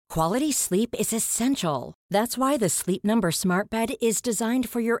Quality sleep is essential. That's why the Sleep Number Smart Bed is designed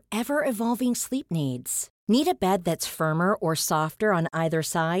for your ever-evolving sleep needs. Need a bed that's firmer or softer on either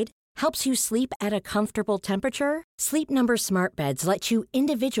side? Helps you sleep at a comfortable temperature? Sleep Number Smart Beds let you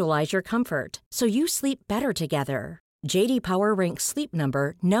individualize your comfort, so you sleep better together. J.D. Power ranks Sleep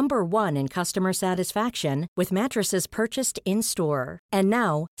Number number 1 in customer satisfaction with mattresses purchased in-store. And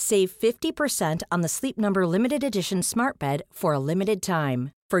now, save 50% on the Sleep Number Limited Edition Smart Bed for a limited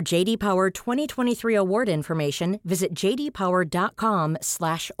time. For J.D. Power 2023 award information, visit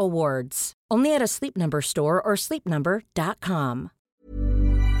jdpower.com/awards. Only at a Sleep Number store or sleepnumber.com.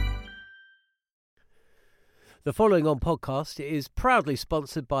 The following on podcast is proudly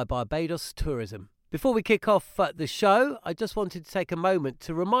sponsored by Barbados Tourism. Before we kick off the show, I just wanted to take a moment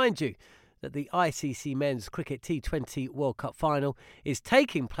to remind you that the ICC Men's Cricket T20 World Cup Final is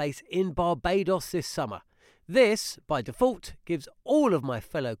taking place in Barbados this summer. This, by default, gives all of my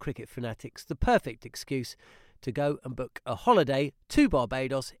fellow cricket fanatics the perfect excuse to go and book a holiday to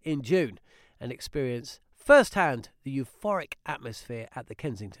Barbados in June and experience firsthand the euphoric atmosphere at the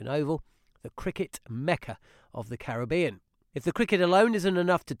Kensington Oval, the cricket mecca of the Caribbean. If the cricket alone isn't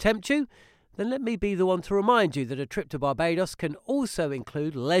enough to tempt you, then let me be the one to remind you that a trip to Barbados can also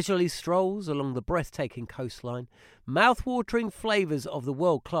include leisurely strolls along the breathtaking coastline, mouth-watering flavours of the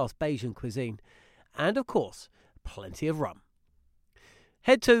world-class Bajan cuisine, and, of course, plenty of rum.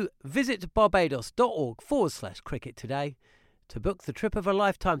 Head to visitbarbados.org/cricket today to book the trip of a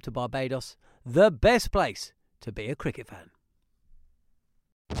lifetime to Barbados, the best place to be a cricket fan.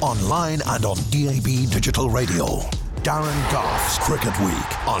 Online and on DAB Digital Radio. Darren Goff's Cricket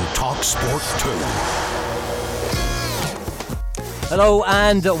Week on Talk Sport 2. Hello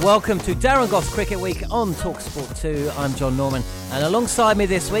and welcome to Darren Goff's Cricket Week on TalkSport 2. I'm John Norman, and alongside me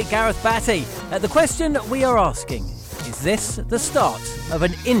this week, Gareth Batty. The question we are asking, is this the start of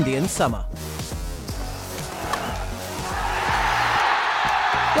an Indian summer?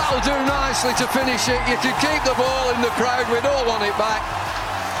 That'll do nicely to finish it. You can keep the ball in the crowd, we don't want it back.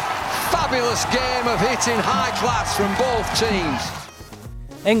 Fabulous game of hitting high class from both teams.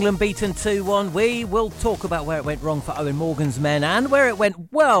 England beaten 2-1. We will talk about where it went wrong for Owen Morgan's men and where it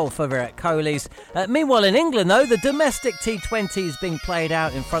went well for Virat Kohli's. Meanwhile in England though, the domestic T20 is being played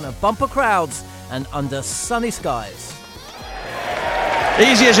out in front of bumper crowds and under sunny skies.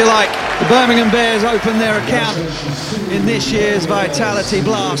 Easy as you like. The Birmingham Bears open their account in this year's Vitality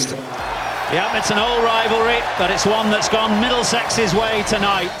Blast. Yep, it's an old rivalry, but it's one that's gone Middlesex's way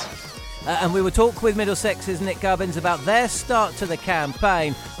tonight. And we will talk with Middlesex's Nick Gubbins about their start to the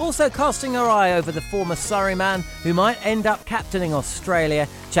campaign. Also casting our eye over the former Surrey man who might end up captaining Australia,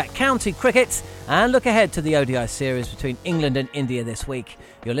 chat county cricket and look ahead to the ODI series between England and India this week.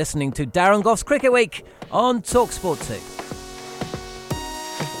 You're listening to Darren Goff's Cricket Week on TalkSport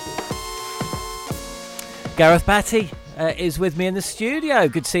 2. Gareth Batty is with me in the studio.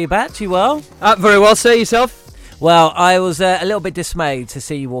 Good to see you, Bat. You well? Very well, sir. Yourself? Well, I was a little bit dismayed to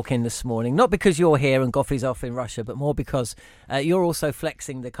see you walk in this morning. Not because you're here and Goffy's off in Russia, but more because you're also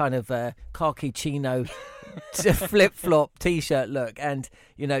flexing the kind of khaki chino flip-flop T-shirt look. And,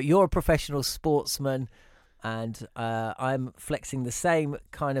 you know, you're a professional sportsman and I'm flexing the same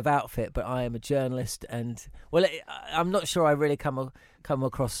kind of outfit, but I am a journalist. And, well, I'm not sure I really come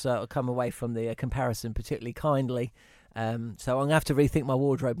away from the comparison particularly kindly. So I'm going to have to rethink my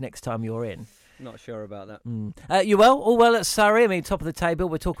wardrobe next time you're in. Not sure about that. You well? All well at Surrey? I mean, top of the table.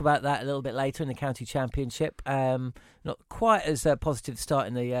 We'll talk about that a little bit later in the county championship. Not quite as positive start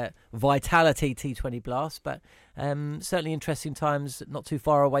in the Vitality T20 Blast, but certainly interesting times not too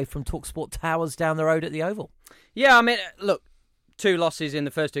far away from TalkSport Towers down the road at the Oval. Yeah, I mean, look, 2 losses in the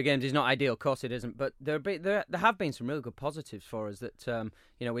first 2 games is not ideal. Of course it isn't, but there have been some really good positives for us. That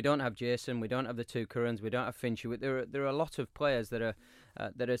we don't have Jason, we don't have the 2 Currans, we don't have Fincher. There are a lot of players that are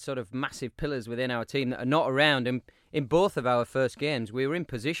sort of massive pillars within our team that are not around. And in both of our first games, we were in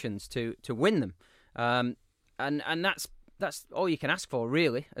positions to win them, and that's all you can ask for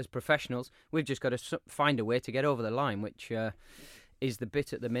really as professionals. We've just got to find a way to get over the line, which is the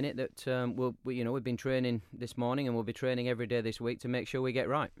bit at the minute that we've been training this morning and we'll be training every day this week to make sure we get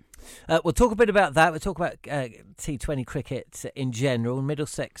right. We'll talk a bit about that. We'll talk about T20 cricket in general.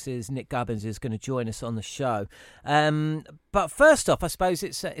 Middlesex's Nick Gubbins is going to join us on the show. But first off, I suppose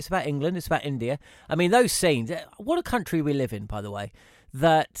it's about England, it's about India. I mean, those scenes, what a country we live in, by the way,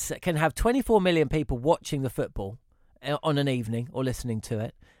 that can have 24 million people watching the football on an evening or listening to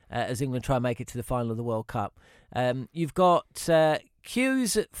it as England try and make it to the final of the World Cup. You've got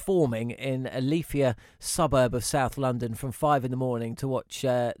queues forming in a leafier suburb of South London from 5 a.m. to watch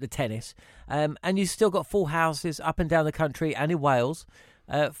the tennis. And you've still got full houses up and down the country and in Wales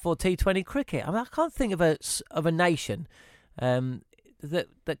for T20 cricket. I mean, I can't think of a nation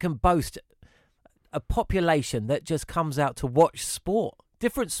that can boast a population that just comes out to watch sport,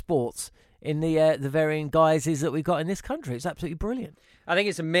 different sports in the varying guises that we've got in this country. It's absolutely brilliant. I think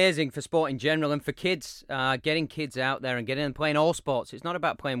it's amazing for sport in general and for kids, getting kids out there and getting them playing all sports. It's not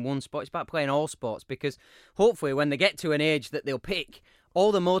about playing one sport, it's about playing all sports, because hopefully when they get to an age that they'll pick,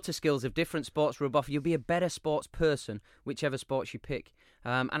 all the motor skills of different sports rub off. You'll be a better sports person, whichever sports you pick.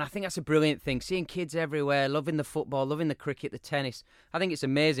 And I think that's a brilliant thing. Seeing kids everywhere, loving the football, loving the cricket, the tennis. I think it's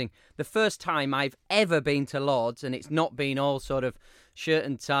amazing. The first time I've ever been to Lord's, and it's not been all sort of shirt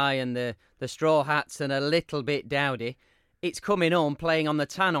and tie and the straw hats and a little bit dowdy, it's coming home playing on the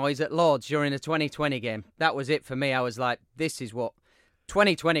tannoys at Lord's during the 2020 game. That was it for me. I was like, this is what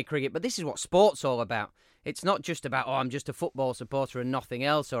 2020 cricket, but this is what sport's all about. It's not just about, I'm just a football supporter and nothing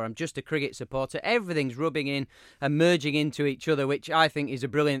else, or I'm just a cricket supporter. Everything's rubbing in and merging into each other, which I think is a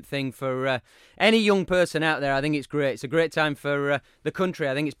brilliant thing for any young person out there. I think it's great. It's a great time for the country.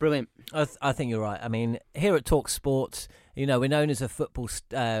 I think it's brilliant. I think you're right. I mean, here at Talk Sports, we're known as a football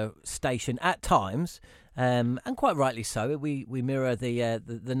station at times, and quite rightly so. We mirror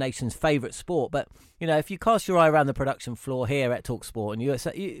the nation's favourite sport. But, if you cast your eye around the production floor here at Talk Sport and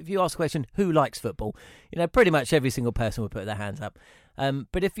if you ask the question, who likes football, pretty much every single person would put their hands up.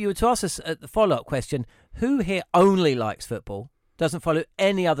 But if you were to ask us the follow-up question, who here only likes football, doesn't follow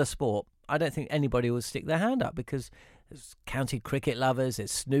any other sport, I don't think anybody would stick their hand up, because there's county cricket lovers,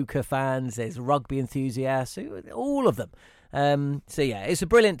 there's snooker fans, there's rugby enthusiasts, all of them. So, yeah, it's a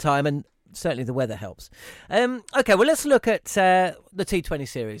brilliant time, and certainly the weather helps. Okay, well, let's look at the T20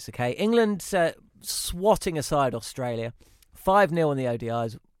 series, okay? England swatting aside Australia, 5-0 in the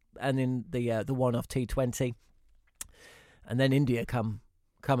ODIs, and in the one-off T20. And then India come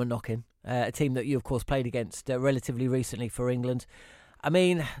a knocking, a team that you, of course, played against relatively recently for England. I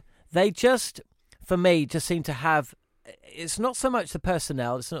mean, they just, for me, just seem to have... It's not so much the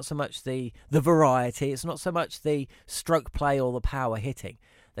personnel, it's not so much the variety, it's not so much the stroke play or the power hitting.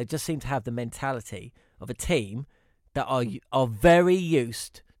 They just seem to have the mentality of a team that are very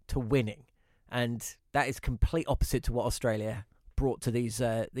used to winning. And that is complete opposite to what Australia brought to these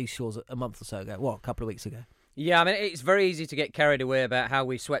shores a month or so ago. Well, a couple of weeks ago. Yeah, I mean, it's very easy to get carried away about how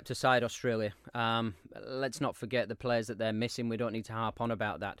we swept aside Australia. Let's not forget the players that they're missing. We don't need to harp on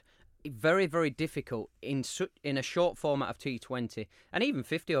about that. Very, very difficult in a short format of T20 and even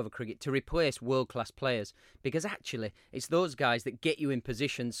 50-over cricket to replace world-class players, because actually it's those guys that get you in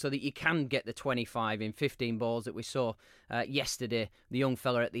positions so that you can get the 25 in 15 balls that we saw yesterday, the young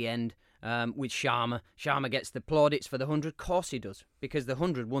fella at the end with Sharma. Sharma gets the plaudits for the 100. Of course he does, because the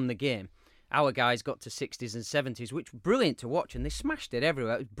 100 won the game. Our guys got to 60s and 70s, which was brilliant to watch, and they smashed it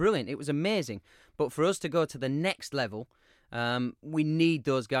everywhere. It was brilliant. It was amazing. But for us to go to the next level... we need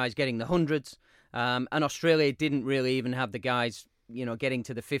those guys getting the 100s, and Australia didn't really even have the guys, getting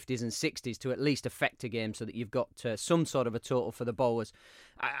to the 50s and 60s to at least affect a game, so that you've got some sort of a total for the bowlers.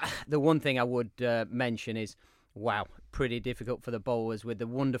 The one thing I would mention is, wow, pretty difficult for the bowlers with the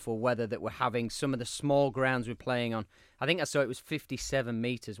wonderful weather that we're having. Some of the small grounds we're playing on. I think I saw it was 57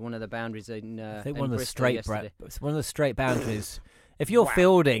 metres, one of the boundaries in I think one of the straight boundaries. If you're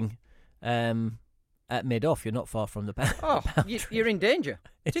fielding... at mid-off, you're not far from the boundary. Oh, you're in danger.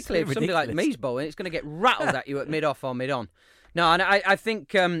 Particularly if somebody like me's bowling, it's going to get rattled at you at mid-off or mid-on. No, and I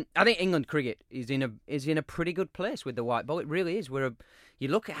think England cricket is in a pretty good place with the white ball. It really is. You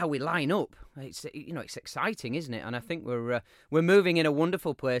look at how we line up. It's exciting, isn't it? And I think we're moving in a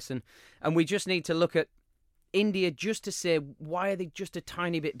wonderful place, and we just need to look at India just to say, why are they just a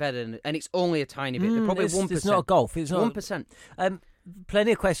tiny bit better? And it's only a tiny bit. They're probably 1%. It's not a golf. It's not 1%.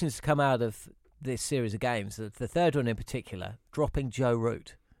 Plenty of questions to come out of this series of games. The third one in particular, dropping Joe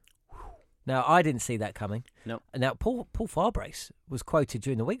Root. Now, I didn't see that coming. No. Now, Paul Farbrace was quoted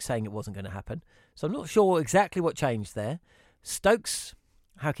during the week saying it wasn't going to happen. So I'm not sure exactly what changed there. Stokes,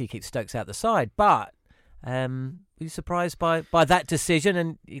 how can you keep Stokes out the side? But were you surprised by that decision?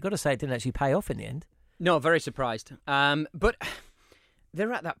 And you've got to say it didn't actually pay off in the end. No, very surprised. But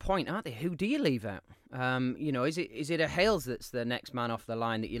they're at that point, aren't they? Who do you leave out? Is it a Hales that's the next man off the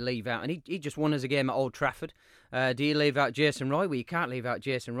line that you leave out? And he just won us a game at Old Trafford. Do you leave out Jason Roy? Well, you can't leave out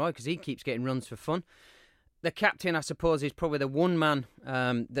Jason Roy because he keeps getting runs for fun. The captain, I suppose, is probably the one man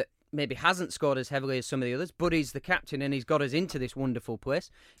that maybe hasn't scored as heavily as some of the others, but he's the captain and he's got us into this wonderful place.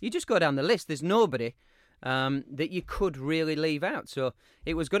 You just go down the list. There's nobody that you could really leave out. So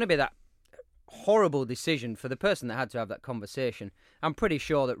it was going to be that horrible decision for the person that had to have that conversation. I'm pretty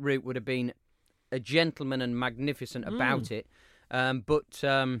sure that Root would have been a gentleman and magnificent about it. But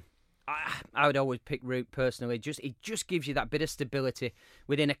I would always pick Root personally. It just gives you that bit of stability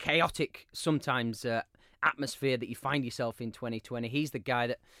within a chaotic, sometimes atmosphere that you find yourself in 2020. He's the guy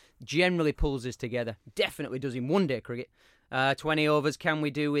that generally pulls us together. Definitely does in one-day cricket. 20 overs, can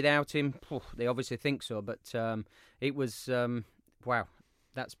we do without him? They obviously think so, but it was, wow,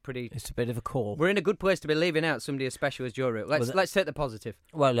 that's pretty... It's a bit of a call. We're in a good place to be leaving out somebody as special as Joe Root. Let's take the positive.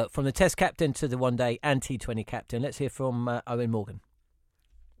 Well, look, from the Test captain to the one-day and T20 captain, let's hear from Eoin Morgan.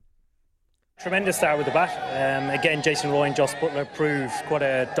 Tremendous start with the bat. Again, Jason Roy and Jos Buttler proved quite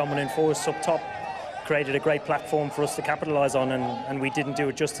a dominant force up top. Created a great platform for us to capitalise on, and we didn't do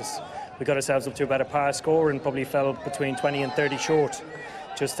it justice. We got ourselves up to about a par score and probably fell between 20 and 30 short.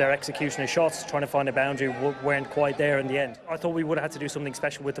 Just their execution of shots, trying to find a boundary, weren't quite there in the end. I thought we would have had to do something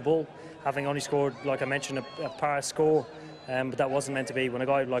special with the ball, having only scored, like I mentioned, a par score. But that wasn't meant to be. When a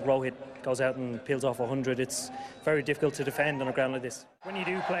guy like Rohit goes out and peels off 100, it's very difficult to defend on a ground like this. When you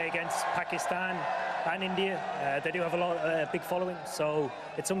do play against Pakistan and India, they do have a big following, so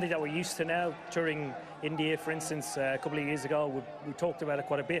it's something that we're used to now. During India, for instance, a couple of years ago, we talked about it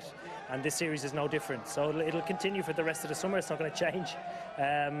quite a bit, and this series is no different. So it'll continue for the rest of the summer. It's not going to change,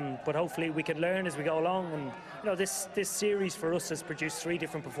 but hopefully we can learn as we go along. And this series for us has produced 3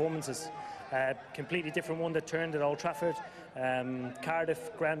 different performances. Completely different one that turned at Old Trafford.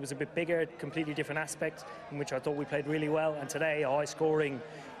 Cardiff ground was a bit bigger, completely different aspect, in which I thought we played really well. And today, a high-scoring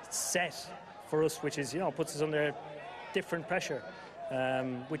set for us, which is puts us under different pressure,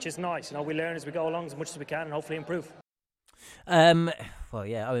 which is nice. We learn as we go along as much as we can, and hopefully improve. Well,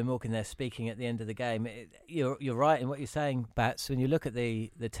 yeah, Eoin Morgan there speaking at the end of the game. You're right in what you're saying, Bats. When you look at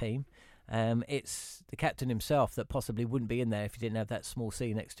the team, it's the captain himself that possibly wouldn't be in there if he didn't have that small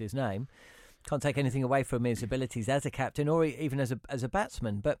C next to his name. Can't take anything away from his abilities as a captain or even as a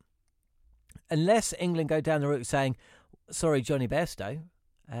batsman. But unless England go down the route of saying, sorry, Johnny Bairstow,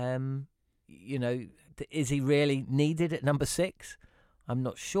 is he really needed at number 6? I'm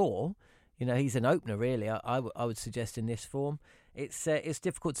not sure. He's an opener, really. I would suggest in this form. It's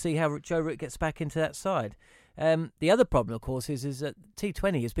difficult to see how Joe Root gets back into that side. The other problem, of course, is that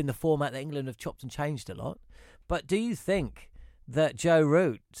T20 has been the format that England have chopped and changed a lot. But do you think that Joe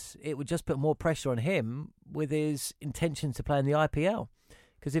Root, it would just put more pressure on him with his intention to play in the IPL?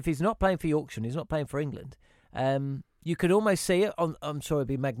 Because if he's not playing for Yorkshire and he's not playing for England, you could almost see it. I'm sure he'd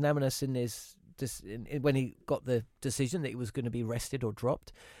be magnanimous in his when he got the decision that he was going to be rested or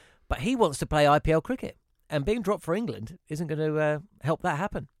dropped. But he wants to play IPL cricket, and being dropped for England isn't going to help that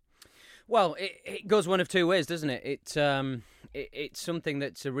happen. Well, it goes one of two ways, doesn't it? It's something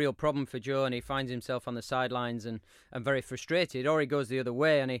that's a real problem for Joe, and he finds himself on the sidelines and very frustrated, or he goes the other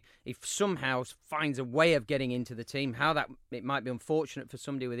way and he somehow finds a way of getting into the team. It might be unfortunate for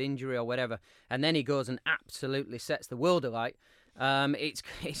somebody with injury or whatever, and then he goes and absolutely sets the world alight.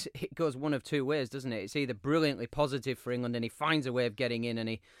 It goes one of two ways, doesn't it? It's either brilliantly positive for England and he finds a way of getting in and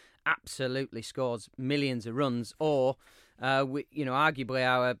he absolutely scores millions of runs, or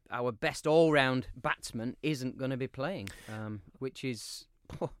arguably our best all-round batsman isn't going to be playing, which is,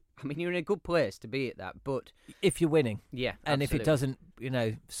 you're in a good place to be at that. But if you're winning, yeah, and absolutely. if it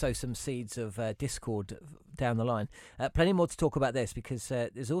doesn't, sow some seeds of discord down the line. Plenty more to talk about this, because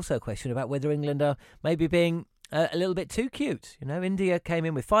there's also a question about whether England are maybe being a little bit too cute. India came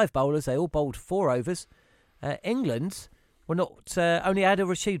in with 5 bowlers; they all bowled 4 overs. England were not only Adil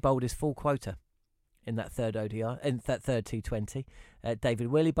Rashid bowled his full quota in that third ODI, in that third T20. David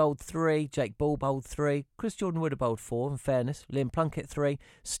Willey bowled 3, Jake Ball bowled 3, Chris Jordan Wood bowled 4, in fairness, Liam Plunkett 3,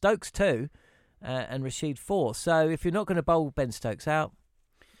 Stokes 2, and Rashid 4. So if you're not going to bowl Ben Stokes out,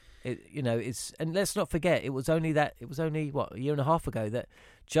 and let's not forget, it was only a year and a half ago that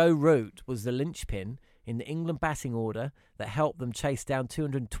Joe Root was the linchpin in the England batting order that helped them chase down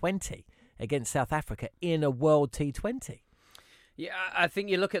 220 against South Africa in a World T20. Yeah, I think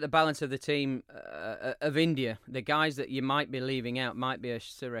you look at the balance of the team of India. The guys that you might be leaving out might be a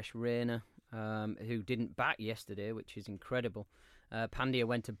Suresh Raina, who didn't bat yesterday, which is incredible. Pandya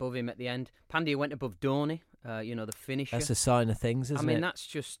went above him at the end. Pandya went above Dhoni, the finisher. That's a sign of things, isn't it? That's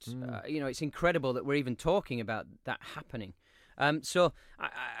just, it's incredible that we're even talking about that happening. So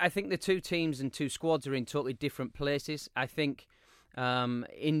I think the two teams and two squads are in totally different places. I think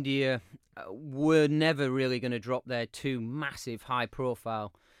India were never really going to drop their 2 massive,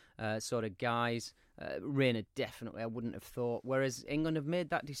 high-profile sort of guys. Raina definitely, I wouldn't have thought. Whereas England have made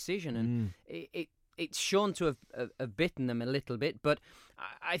that decision, and it's shown to have bitten them a little bit. But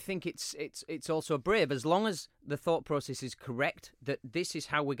I think it's also brave, as long as the thought process is correct, that this is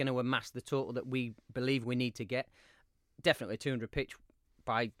how we're going to amass the total that we believe we need to get. Definitely 200 pitch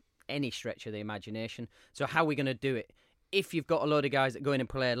by any stretch of the imagination. So how are we going to do it? if you've got a load of guys that go in and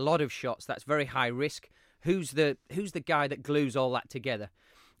play a lot of shots, that's very high risk. Who's the guy that glues all that together?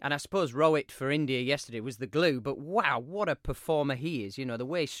 And I suppose Rohit for India yesterday was the glue, but wow, what a performer he is. You know, the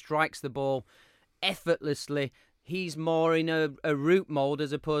way he strikes the ball effortlessly. He's more in a route mould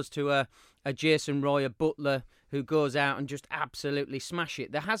as opposed to a Jason Roy, a Butler, who goes out and just absolutely smash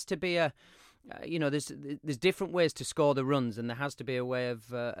it. There has to be there's different ways to score the runs, and there has to be a way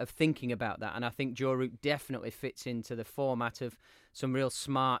of thinking about that. And I think Joe Root definitely fits into the format of some real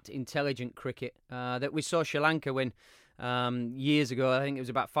smart, intelligent cricket that we saw Sri Lanka win years ago. I think it was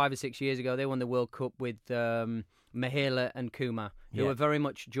about 5 or 6 years ago. They won the World Cup with Mahela and Kumar, who were very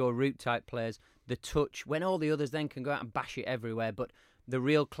much Joe Root type players. The touch, when all the others then can go out and bash it everywhere, but the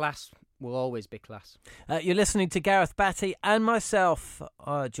real class will always be class. You're listening to Gareth Batty and myself,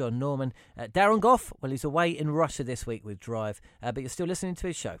 John Norman. Darren Gough, well, he's away in Russia this week with Drive, but you're still listening to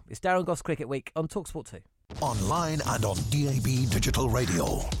his show. It's Darren Gough's Cricket Week on TalkSport 2. Online and on DAB Digital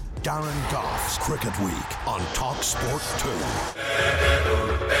Radio. Darren Gough's Cricket Week on TalkSport 2.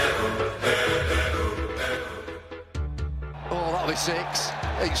 Oh, that'll be 6.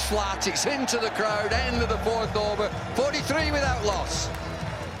 It's flat, it's into the crowd, end of the 4th over, 43 without loss.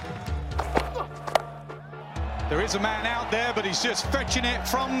 There is a man out there, but he's just fetching it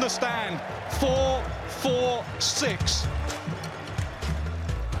from the stand. 4-4-6.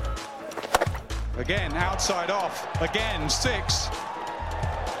 Again, outside off. Again, 6.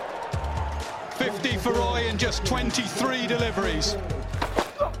 50 for Roy and just 23 deliveries.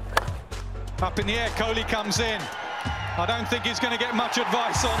 Up in the air, Kohli comes in. I don't think he's going to get much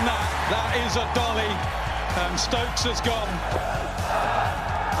advice on that. That is a dolly, and Stokes has gone.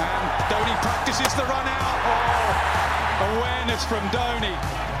 And Dhoni practices the run out. Oh, awareness from Dhoni.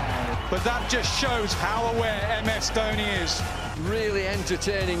 But that just shows how aware MS Dhoni is. Really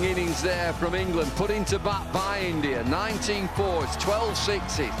entertaining innings there from England, put into bat by India. 19 fours, 12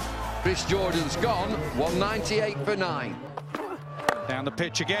 sixes. Chris Jordan's gone, 198 for 9. Down the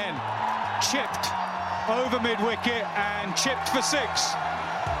pitch again, chipped over mid-wicket and chipped for 6.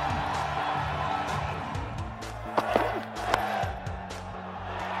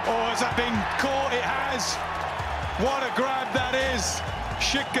 Oh, has that been caught? It has. What a grab that is.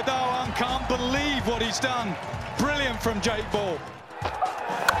 Shikhar Dhawan can't believe what he's done. Brilliant from Jake Ball.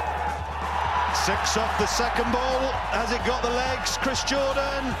 6 off the second ball. Has it got the legs? Chris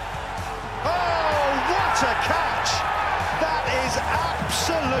Jordan. Oh, what a catch. That is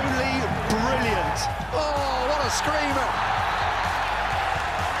absolutely brilliant. Oh, what a screamer.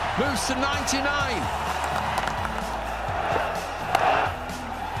 Moves to 99.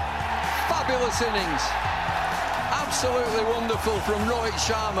 Fabulous innings. Absolutely wonderful from Rohit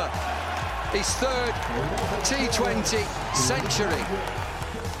Sharma. His 3rd T20 century.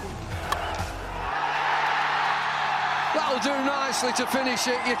 That'll do nicely to finish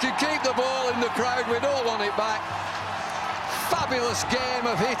it. You can keep the ball in the crowd. We don't want it back. Fabulous game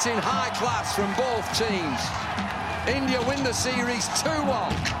of hitting high class from both teams. India win the series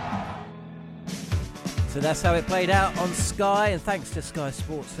 2-1. So that's how it played out on Sky, and thanks to Sky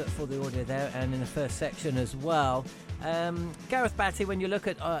Sports for the audio there, and in the first section as well. Gareth Batty, when you look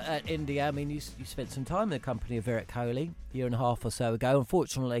at India, I mean, you spent some time in the company of Virat Kohli a year and a half or so ago.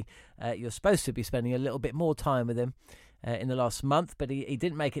 Unfortunately, you're supposed to be spending a little bit more time with him in the last month, but he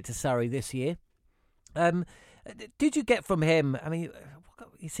didn't make it to Surrey this year. Did you get from him, I mean,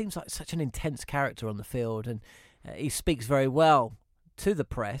 he seems like such an intense character on the field, and he speaks very well to the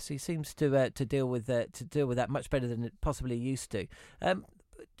press. He seems to deal with that much better than it possibly used to. Do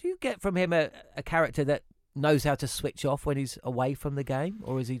you get from him a character that knows how to switch off when he's away from the game,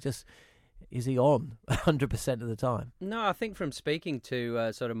 or is he on 100% of the time? No, I think from speaking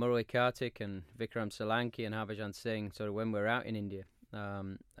to sort of Murali Kartik and Vikram Solanki and Harbhajan Singh, sort of when we're out in India,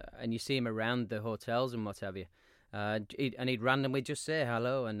 and you see him around the hotels and what have you, and he'd randomly just say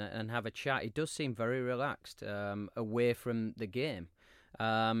hello and have a chat. He does seem very relaxed, away from the game,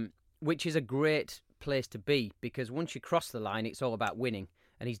 which is a great place to be, because once you cross the line, it's all about winning.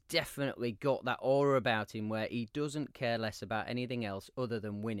 And he's definitely got that aura about him where he doesn't care less about anything else other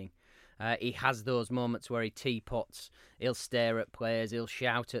than winning. He has those moments where he teapots, he'll stare at players, he'll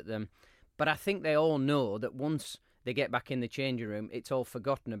shout at them. But I think they all know that once they get back in the changing room, it's all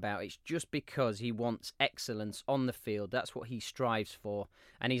forgotten about. It's just because he wants excellence on the field. That's what he strives for,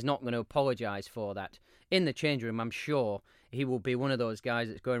 and he's not going to apologise for that. In the changing room, I'm sure he will be one of those guys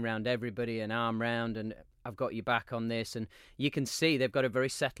that's going around everybody and arm round I've got your back on this. And you can see they've got a very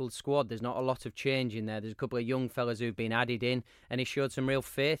settled squad. There's not a lot of change in there. There's a couple of young fellas who've been added in, and he showed some real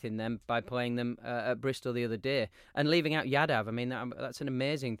faith in them by playing them at Bristol the other day. And leaving out Yadav, I mean, that's an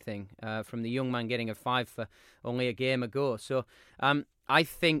amazing thing from the young man getting a 5 for only a game ago. So I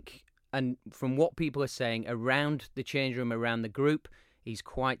think, and from what people are saying around the change room, around the group, he's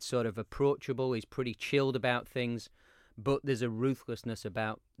quite sort of approachable. He's pretty chilled about things. But there's a ruthlessness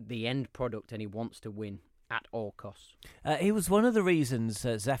about the end product, and he wants to win at all costs. He was one of the reasons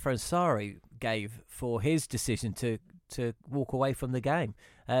Zafar Ansari gave for his decision to walk away from the game.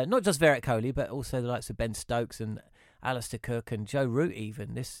 Not just Virat Kohli, but also the likes of Ben Stokes and Alistair Cook and Joe Root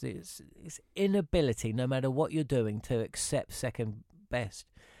even. This inability, no matter what you're doing, to accept second best.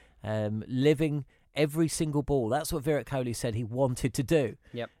 Living every single ball. That's what Virat Kohli said he wanted to do.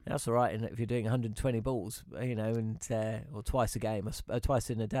 Yep. That's all right, and if you're doing 120 balls, and or twice a game, twice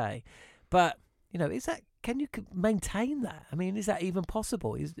in a day. But can you maintain that? I mean, is that even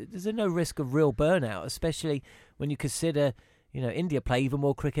possible? Is there no risk of real burnout, especially when you consider, India play even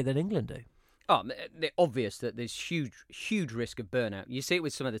more cricket than England do? Oh, they're obvious that there's huge risk of burnout. You see it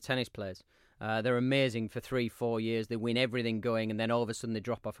with some of the tennis players. They're amazing for 3-4 years. They win everything going, and then all of a sudden they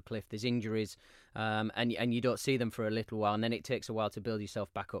drop off a cliff. There's injuries, and you don't see them for a little while, and then it takes a while to build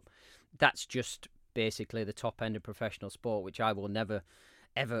yourself back up. That's just basically the top end of professional sport, which I will never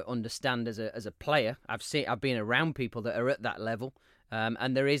ever understand as a player. I've been around people that are at that level,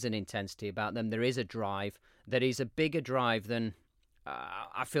 and there is an intensity about them. There is a drive. There is a bigger drive than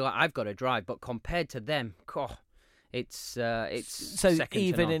I feel like I've got a drive, but compared to them, it's so second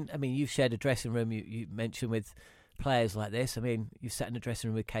even to none. in. I mean, you've shared a dressing room. You mentioned with players like this. I mean, you've sat in a dressing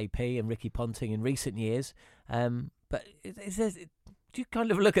room with KP and Ricky Ponting in recent years. But do you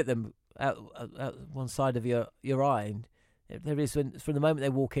kind of look at them out one side of your eye, and there is from the moment they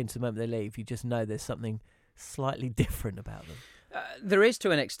walk in to the moment they leave, you just know there's something slightly different about them. There is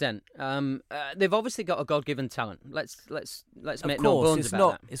to an extent. They've obviously got a God-given talent. Let's make no bones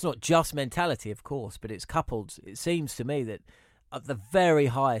about that. It's not just mentality, of course, but it's coupled. It seems to me that at the very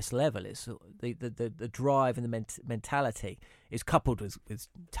highest level, it's the drive and the mentality is coupled with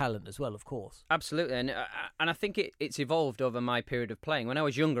talent as well, of course. Absolutely, and I think it's evolved over my period of playing. When I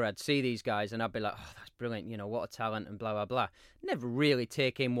was younger, I'd see these guys and I'd be like, "Oh, that's brilliant! What a talent!" and blah blah blah. Never really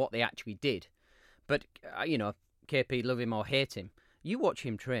take in what they actually did, but KP, love him or hate him, you watch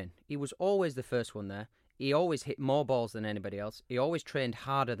him train. He was always the first one there. He always hit more balls than anybody else. He always trained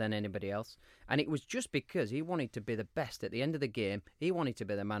harder than anybody else. And it was just because he wanted to be the best at the end of the game. He wanted to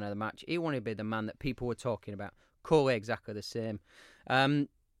be the man of the match. He wanted to be the man that people were talking about. Kohli, exactly the same.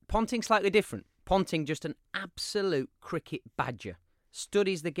 Ponting, slightly different. Ponting, just an absolute cricket badger.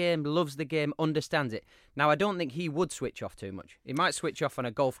 Studies the game, loves the game, understands it. Now, I don't think he would switch off too much. He might switch off on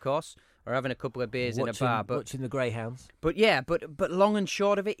a golf course or having a couple of beers in a bar. Watching the greyhounds. But long and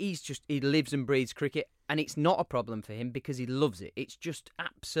short of it, he lives and breathes cricket, and it's not a problem for him because he loves it. It's just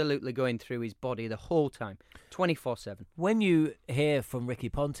absolutely going through his body the whole time, 24/7. When you hear from Ricky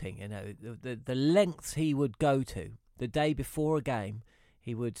Ponting, the lengths he would go to the day before a game,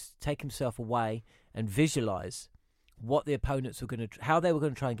 he would take himself away and visualise what the opponents were how they were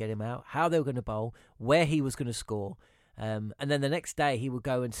going to try and get him out, how they were going to bowl, where he was going to score, and then the next day he would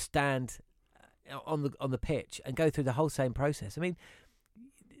go and stand on the pitch and go through the whole same process. I mean,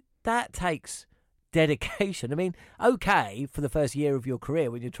 that takes dedication. I mean, okay, for the first year of your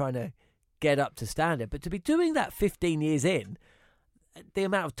career when you're trying to get up to standard, but to be doing that 15 years in, the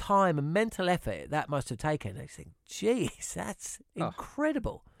amount of time and mental effort that must have taken, I think, geez, that's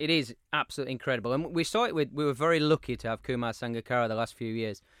incredible. It is absolutely incredible. And we saw it we were very lucky to have Kumar Sangakkara the last few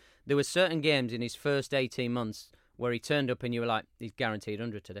years. There were certain games in his first 18 months where he turned up and you were like, he's guaranteed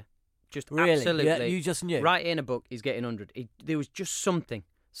 100 today. Just really? Absolutely. Yeah, you just knew? Right in a book, he's getting 100. There was just something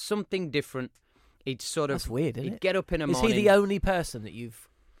different. He'd sort of... That's weird, isn't it? He'd get up in the morning. Is he the only person that you've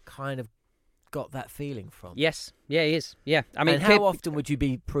kind of got that feeling from? Yes, yeah, he is. Yeah, I mean, and how often would you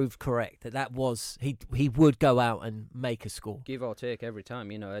be proved correct that was he would go out and make a score? Give or take every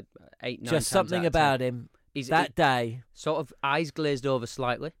time, 8, 9 times. Just something about him day. Sort of eyes glazed over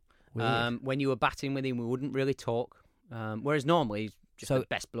slightly. When you were batting with him, we wouldn't really talk. Whereas normally he's just the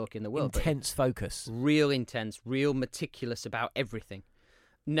best bloke in the world. Intense focus. Real intense, real meticulous about everything.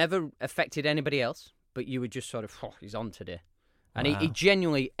 Never affected anybody else, but you were just sort of, he's on today. And he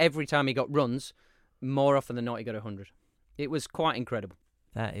genuinely, every time he got runs, more often than not, he got 100. It was quite incredible.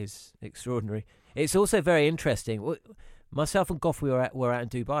 That is extraordinary. It's also very interesting. Myself and Goff, were out in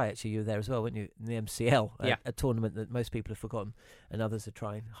Dubai, actually. You were there as well, weren't you? In the MCL, a tournament that most people have forgotten, and others are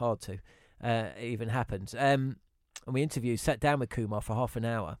trying hard to. It even happened. And we sat down with Kumar for half an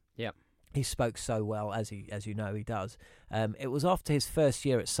hour. Yeah. He spoke so well, as you know he does. It was after his first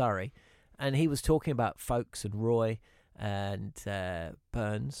year at Surrey, and he was talking about Folkes and Roy and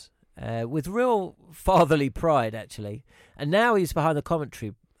Burns with real fatherly pride, actually. And now he's behind the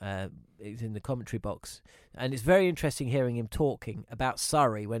commentary. He's in the commentary box, and it's very interesting hearing him talking about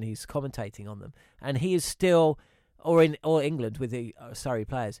Surrey when he's commentating on them. And he is still, or England with the Surrey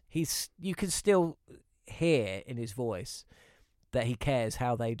players, you can still hear in his voice that he cares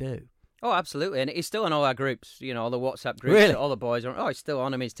how they do. Oh, absolutely. And he's still in all our groups, all the WhatsApp groups. Really? All the boys are. Oh, he's still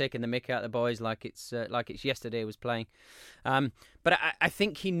on him. He's taking the mick out of the boys like it's yesterday he was playing. But I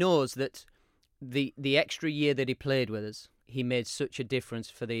think he knows that the extra year that he played with us, he made such a difference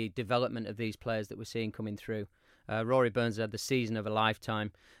for the development of these players that we're seeing coming through. Rory Burns had the season of a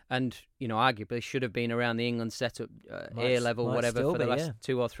lifetime, and arguably should have been around the England setup, A level, whatever, for the last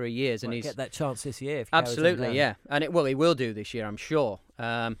 2 or 3 years. And he's get that chance this year. If absolutely, yeah, and he will do this year, I'm sure.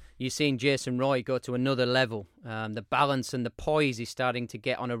 You've seen Jason Roy go to another level. The balance and the poise he's starting to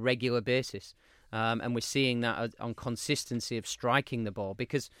get on a regular basis, and we're seeing that on consistency of striking the ball,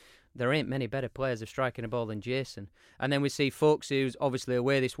 because there ain't many better players of striking a ball than Jason. And then we see Folkes, who's obviously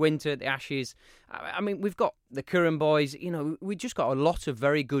away this winter, the Ashes. I mean, we've got the Curran boys. We just got a lot of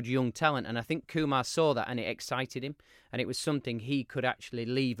very good young talent. And I think Kumar saw that and it excited him. And it was something he could actually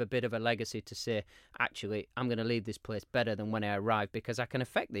leave a bit of a legacy to say, actually, I'm going to leave this place better than when I arrived, because I can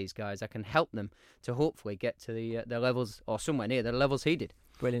affect these guys. I can help them to hopefully get to the levels, or somewhere near the levels he did.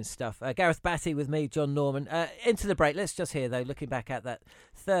 Brilliant stuff. Gareth Batty with me, John Norman. Into the break. Let's just hear, though, looking back at that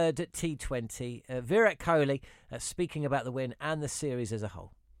third T20, Virat Kohli speaking about the win and the series as a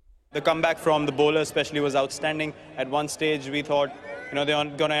whole. The comeback from the bowler especially was outstanding. At one stage we thought they're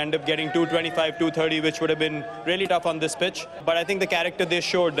going to end up getting 225, 230, which would have been really tough on this pitch. But I think the character they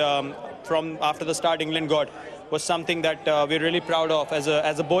showed from after the start England got was something that we're really proud of as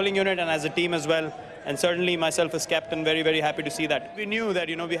a bowling unit and as a team as well. And certainly myself as captain, very, very happy to see that. We knew that,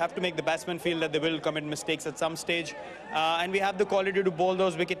 we have to make the batsmen feel that they will commit mistakes at some stage. And we have the quality to bowl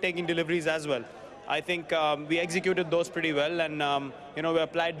those wicket-taking deliveries as well. I think we executed those pretty well, and, we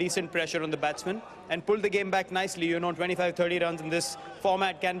applied decent pressure on the batsmen and pulled the game back nicely. 25, 30 runs in this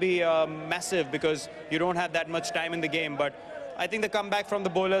format can be massive because you don't have that much time in the game. But I think the comeback from the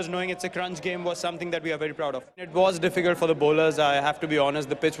bowlers, knowing it's a crunch game, was something that we are very proud of. It was difficult for the bowlers, I have to be honest.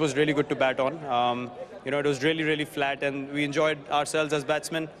 The pitch was really good to bat on. It was really, really flat, and we enjoyed ourselves as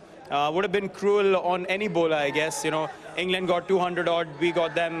batsmen. Would have been cruel on any bowler, I guess. England got 200 odd, we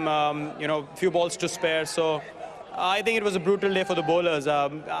got them, few balls to spare. So I think it was a brutal day for the bowlers.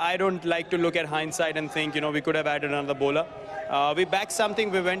 I don't like to look at hindsight and think, we could have added another bowler. We backed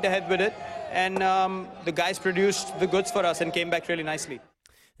something, we went ahead with it, and the guys produced the goods for us and came back really nicely.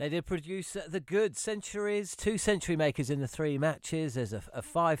 They did produce the goods. Centuries, 2 century makers in the 3 matches. There's a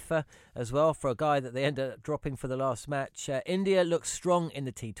fifer as well for a guy that they ended up dropping for the last match. India looks strong in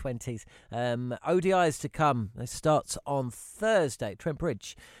the T20s. ODIs to come. It starts on Thursday, Trent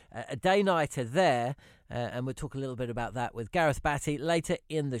Bridge. A day-nighter there. And we'll talk a little bit about that with Gareth Batty later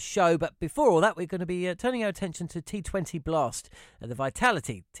in the show. But before all that, we're going to be turning our attention to T20 Blast, the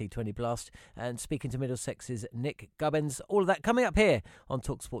Vitality T20 Blast, and speaking to Middlesex's Nick Gubbins. All of that coming up here on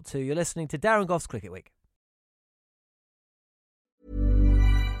TalkSport 2. You're listening to Darren Goff's Cricket Week.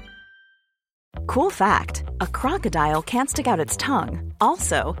 Cool fact, a crocodile can't stick out its tongue.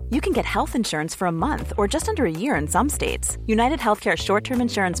 Also, you can get health insurance for a month or just under a year in some states. United Healthcare short-term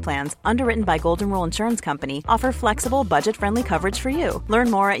insurance plans, underwritten by Golden Rule Insurance Company, offer flexible, budget-friendly coverage for you.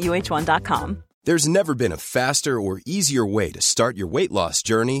 Learn more at UH1.com. There's never been a faster or easier way to start your weight loss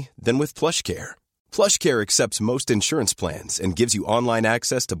journey than with PlushCare. PlushCare accepts most insurance plans and gives you online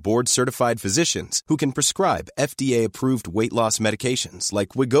access to board-certified physicians who can prescribe FDA-approved weight loss medications like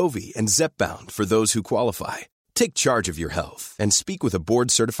Wegovy and Zepbound for those who qualify. Take charge of your health and speak with a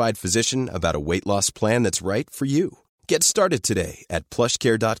board-certified physician about a weight loss plan that's right for you. Get started today at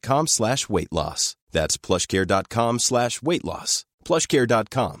plushcare.com/weight loss. That's plushcare.com/weight loss.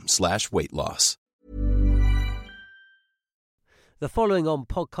 plushcare.com/weight loss. The following on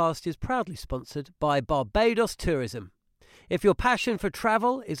podcast is proudly sponsored by Barbados Tourism. If your passion for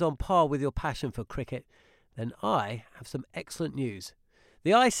travel is on par with your passion for cricket, then I have some excellent news.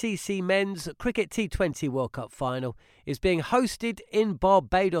 The ICC Men's Cricket T20 World Cup Final is being hosted in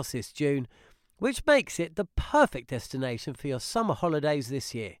Barbados this June, which makes it the perfect destination for your summer holidays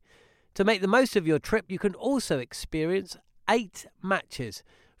this year. To make the most of your trip, you can also experience 8 matches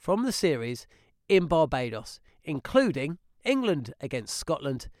from the series in Barbados, including England against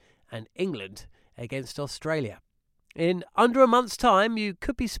Scotland and England against Australia. In under a month's time, you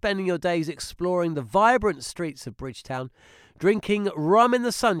could be spending your days exploring the vibrant streets of Bridgetown, drinking rum in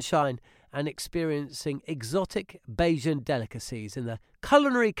the sunshine and experiencing exotic Bajan delicacies in the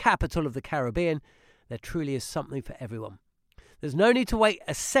culinary capital of the Caribbean, there truly is something for everyone. There's no need to wait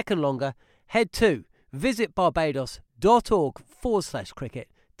a second longer. Head to visitbarbados.org/cricket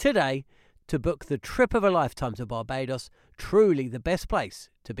today to book the trip of a lifetime to Barbados. Truly the best place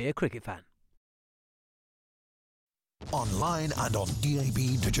to be a cricket fan. Online and on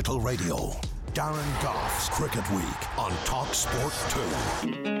DAB Digital Radio. Darren Goff's Cricket Week on Talk Sport 2.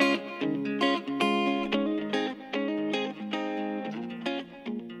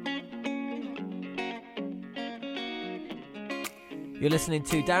 You're listening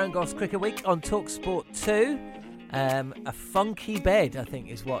to Darren Goff's Cricket Week on Talk Sport 2. A funky bed, I think,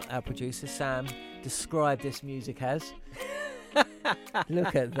 is what our producer Sam described this music as.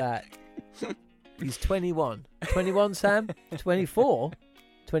 Look at that. He's 21. 21, Sam? 24?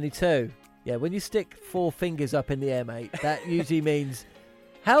 22. Yeah, when you stick 4 fingers up in the air, mate, that usually means...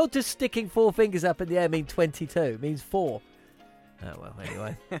 How does sticking 4 fingers up in the air mean 22? It means 4. Oh, well,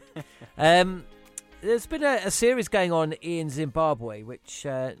 anyway. There's been a series going on in Zimbabwe, which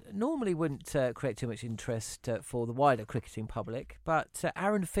normally wouldn't create too much interest for the wider cricketing public, but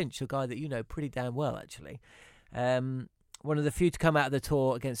Aaron Finch, a guy that you know pretty damn well, actually, one of the few to come out of the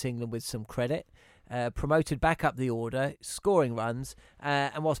tour against England with some credit, promoted back up the order, scoring runs,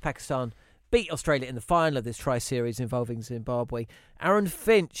 and whilst Pakistan beat Australia in the final of this tri-series involving Zimbabwe, Aaron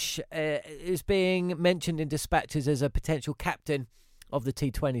Finch is being mentioned in dispatches as a potential captain of the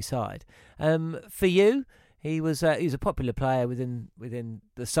T20 side. For you, he's a popular player within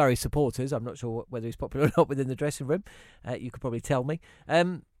the Surrey supporters. I'm not sure whether he's popular or not within the dressing room. You could probably tell me.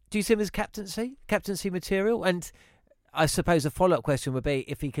 Do you see him as captaincy material? And I suppose a follow-up question would be,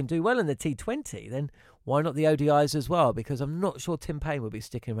 if he can do well in the T20, then why not the ODIs as well? Because I'm not sure Tim Payne will be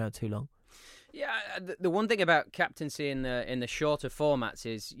sticking around too long. Yeah, the one thing about captaincy in the shorter formats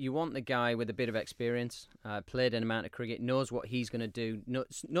is you want the guy with a bit of experience, played an amount of cricket, knows what he's going to do,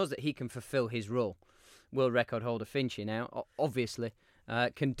 knows that he can fulfil his role. World record holder Finchy now, obviously,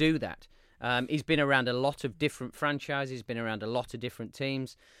 can do that. He's been around a lot of different franchises, been around a lot of different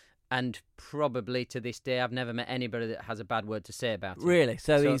teams, and probably to this day I've never met anybody that has a bad word to say about him. Really?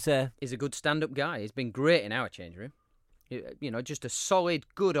 So he's a good stand-up guy. He's been great in our change room. You know, just a solid,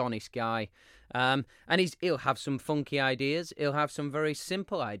 good, honest guy. And he'll have some funky ideas. He'll have some very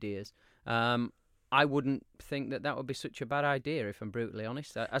simple ideas. I wouldn't think that would be such a bad idea, if I'm brutally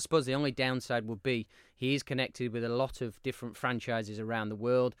honest. I suppose the only downside would be he is connected with a lot of different franchises around the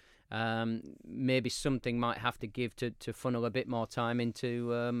world. Maybe something might have to give to funnel a bit more time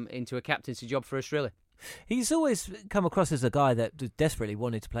into a captaincy job for Australia. He's always come across as a guy that desperately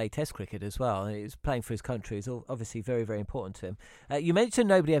wanted to play Test cricket as well. He was playing for his country. It's obviously very, very important to him. You mentioned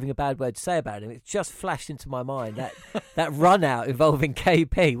nobody having a bad word to say about him. It just flashed into my mind that run out involving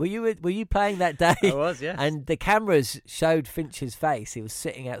KP. Were you playing that day? I was, yes. And the cameras showed Finch's face. He was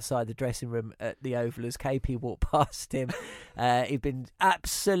sitting outside the dressing room at the Oval as KP walked past him. He'd been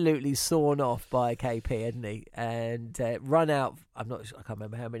absolutely sawn off by KP, hadn't he? And run out. I can't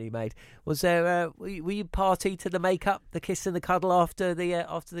remember how many he made. Was there? Were you party to the makeup, the kiss and the cuddle after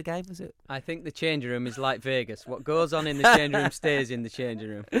the game? Was it? I think the changing room is like Vegas. What goes on in the changing room stays in the changing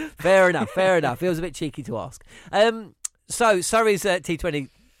room. Fair enough. It was a bit cheeky to ask. So Surrey's T20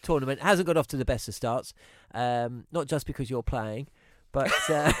 tournament hasn't got off to the best of starts. Not just because you're playing, but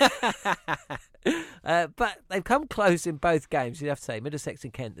they've come close in both games. You'd have to say Middlesex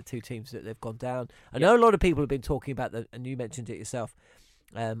and Kent, the two teams that they've gone down. I know a lot of people have been talking about and you mentioned it yourself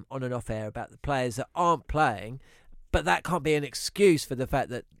on and off air, about the players that aren't playing, but that can't be an excuse for the fact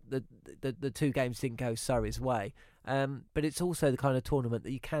that the two games didn't go Surrey's way. But it's also the kind of tournament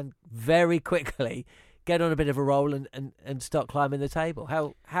that you can very quickly get on a bit of a roll and start climbing the table.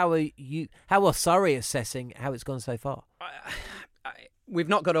 How are Surrey assessing how it's gone so far? We've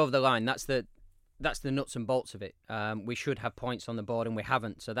not got over the line. That's the nuts and bolts of it. We should have points on the board and we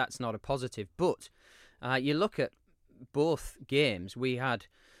haven't, so that's not a positive. But you look at both games, we had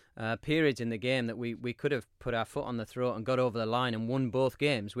periods in the game that we could have put our foot on the throat and got over the line and won both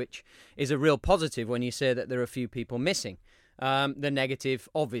games, which is a real positive when you say that there are a few people missing. The negative,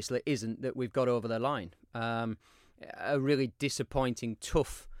 obviously, isn't that we've got over the line. A really disappointing,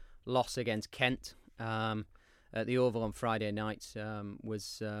 tough loss against Kent at the Oval on Friday night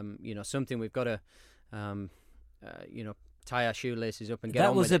was something we've got to tie our shoelaces up and get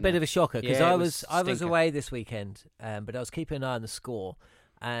on with it. That was a bit now. of a shocker because Yeah, I was away this weekend, but I was keeping an eye on the score,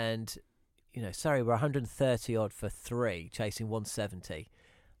 and Surrey were 130 odd for 3, chasing 170.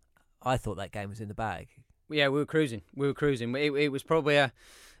 I thought that game was in the bag. Yeah, we were cruising. It was probably a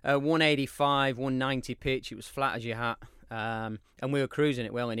 185, 190 pitch. It was flat as your hat. and we were cruising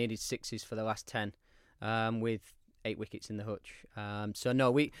it. We only needed 6s for the last 10, with 8 wickets in the hutch. So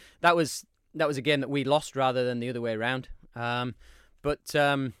no, that was a game that we lost rather than the other way around. But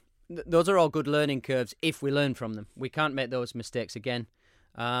those are all good learning curves if we learn from them. We can't make those mistakes again.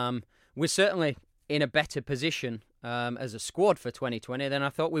 We're certainly in a better position as a squad for 2020 than I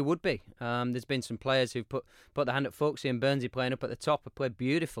thought we would be. There's been some players who've put their hand at Folksy and Burnsy playing up at the top, have played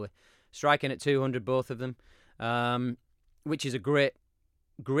beautifully, striking at 200, both of them, which is a great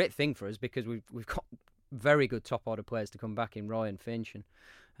thing for us because we've got very good top order players to come back in Roy and Finch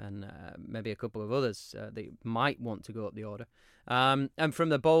and maybe a couple of others that might want to go up the order. And from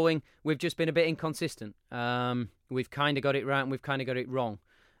the bowling, we've just been a bit inconsistent. We've kind of got it right and we've kind of got it wrong.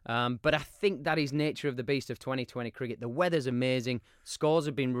 But I think that is nature of the beast of 2020 cricket. The weather's amazing. Scores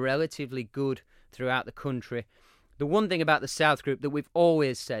have been relatively good throughout the country. The one thing about the South Group that we've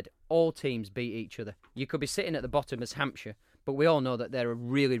always said, all teams beat each other. You could be sitting at the bottom as Hampshire, but we all know that they're a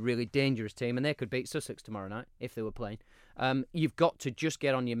really, really dangerous team and they could beat Sussex tomorrow night if they were playing. You've got to just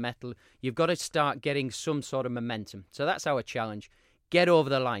get on your mettle. You've got to start getting some sort of momentum. So that's our challenge. Get over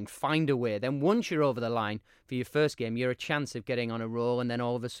the line, find a way. Then once you're over the line for your first game, you're a chance of getting on a roll, and then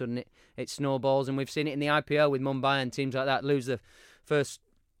all of a sudden it snowballs. And we've seen it in the IPL with Mumbai and teams like that lose the first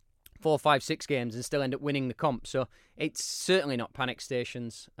 4, 5, 6 games and still end up winning the comp. So it's certainly not panic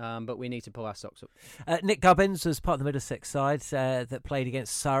stations, but we need to pull our socks up. Nick Gubbins was part of the Middlesex side that played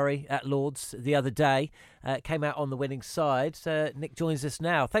against Surrey at Lords the other day. Came out on the winning side. Nick joins us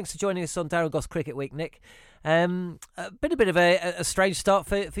now. Thanks for joining us on Darren Goss Cricket Week, Nick. Been a bit of a strange start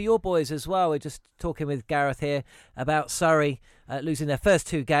for your boys as well. We're just talking with Gareth here about Surrey losing their first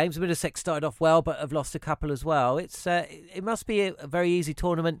 2 games. Middlesex started off well, but have lost a couple as well. It must be a very easy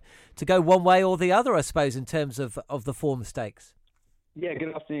tournament to go one way or the other, I suppose, in terms of the form mistakes. Yeah,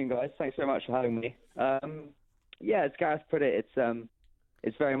 good afternoon, guys. Thanks very much for having me. Yeah, as Gareth put it,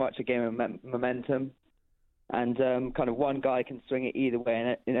 it's very much a game of momentum. And kind of one guy can swing it either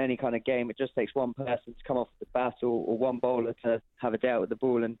way in any kind of game. It just takes one person to come off the bat or one bowler to have a day out with the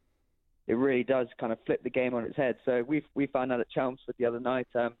ball, and it really does kind of flip the game on its head. So we found that at Chelmsford the other night,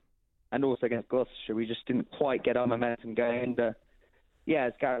 and also against Gloucestershire. We just didn't quite get our momentum going. And yeah,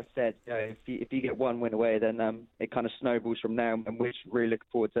 as Gareth said, if you get one win away, then it kind of snowballs from there. And we're really looking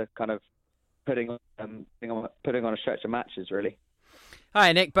forward to kind of putting on a stretch of matches, really.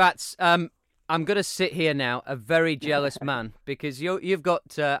 Hi, Nick Batts. I'm going to sit here now, a very jealous man, because you've got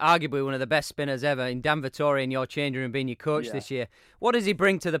arguably one of the best spinners ever in Dan Vettori in your change room being your coach this year. What does he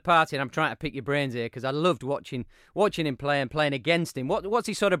bring to the party? And I'm trying to pick your brains here because I loved watching him play and playing against him. What's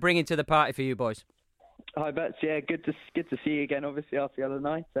he sort of bringing to the party for you boys? Hi, Bets. Yeah, good to see you again. Obviously, after the other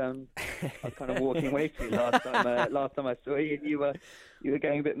night, I was kind of walking away from you last time I saw you, and you were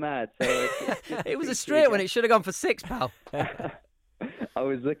going a bit mad. So it was a straight one. It should have gone for 6, pal. I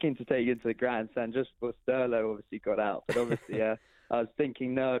was looking to take you into the grandstand just before Sterlo obviously got out, but obviously I was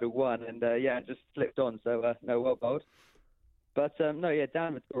thinking no to 1, and it just flipped on. So no, well bowled. But Dan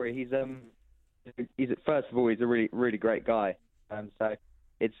Vettori, he's first of all he's a really really great guy. So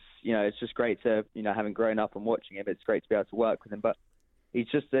it's just great to having grown up and watching him, it's great to be able to work with him. But he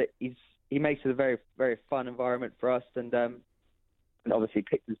makes it a very very fun environment for us, and obviously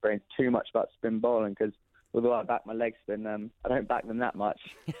picked his brains too much about spin bowling because, although I back my leg spin, I don't back them that much.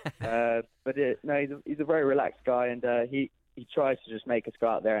 But he's a very relaxed guy, and he tries to just make us go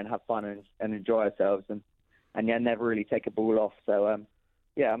out there and have fun and enjoy ourselves, and never really take a ball off. So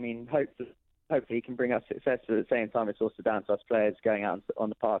I mean, hopefully he can bring us success. But at the same time, it's also down to us players going out on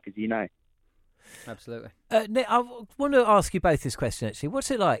the park, as you know. Absolutely. Nick, I want to ask you both this question actually. What's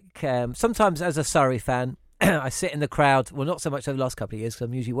it like? Sometimes as a Surrey fan, I sit in the crowd, well, not so much over the last couple of years because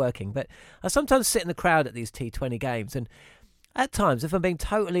I'm usually working, but I sometimes sit in the crowd at these T20 games. And at times, if I'm being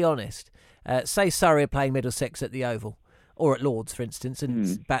totally honest, say Surrey are playing Middlesex at the Oval or at Lords, for instance,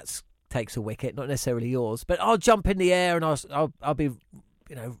 and Bats takes a wicket, not necessarily yours, but I'll jump in the air and I'll be,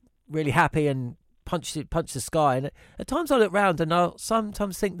 really happy and punch the sky. And at times I look round and I'll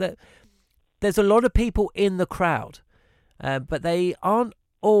sometimes think that there's a lot of people in the crowd, but they aren't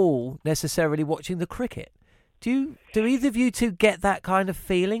all necessarily watching the cricket. Do either of you two get that kind of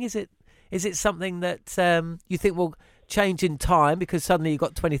feeling? Is it something that you think will change in time because suddenly you've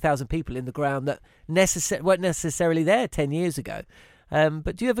got 20,000 people in the ground that weren't necessarily there 10 years ago?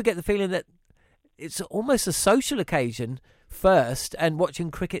 But do you ever get the feeling that it's almost a social occasion first and watching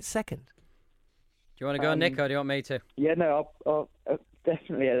cricket second? Do you want to go, Nick, or do you want me to? Yeah, no, I'll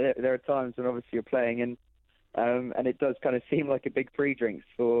definitely. There are times when obviously you're playing and it does kind of seem like a big free drinks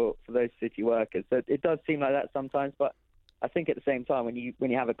for those city workers. So it does seem like that sometimes, but I think at the same time, when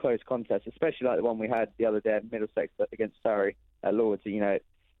you have a close contest, especially like the one we had the other day at Middlesex against Surrey at Lords,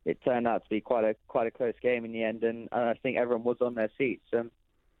 it turned out to be quite a close game in the end, and I think everyone was on their seats.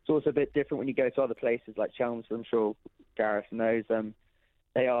 It's also a bit different when you go to other places like Chelmsford. I'm sure Gareth knows.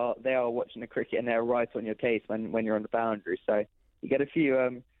 They are watching the cricket and they're right on your case when you're on the boundary. So you get a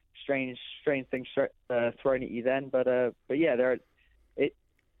few strange things thrown at you then. But yeah,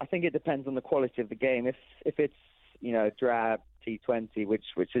 I think it depends on the quality of the game. If it's drab T20,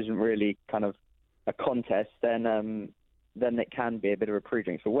 which isn't really kind of a contest, then it can be a bit of a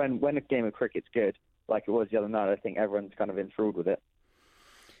pre-drink. So when a game of cricket's good, like it was the other night, I think everyone's kind of enthralled with it.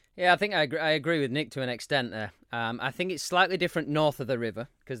 Yeah, I think I agree with Nick to an extent there. I think it's slightly different north of the river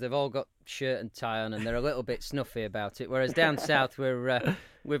because they've all got shirt and tie on and they're a little bit snuffy about it. Whereas down south,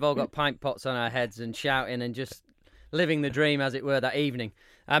 we've all got pint pots on our heads and shouting and just living the dream, as it were, that evening.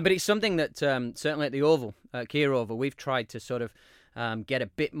 But it's something that certainly at the Oval, at Kia Oval, we've tried to sort of get a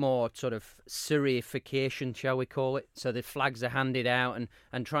bit more sort of Surreyification, shall we call it. So the flags are handed out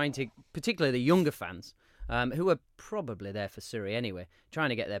and trying to, particularly the younger fans, who are probably there for Surrey anyway, trying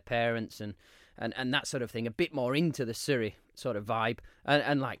to get their parents and that sort of thing a bit more into the Surrey sort of vibe.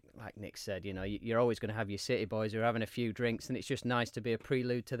 And like Nick said, you're always going to have your city boys who are having a few drinks, and it's just nice to be a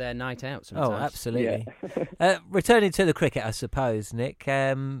prelude to their night out sometimes. Oh, absolutely. Yeah. Returning to the cricket, I suppose, Nick.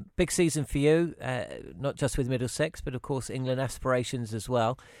 Big season for you, not just with Middlesex, but of course England aspirations as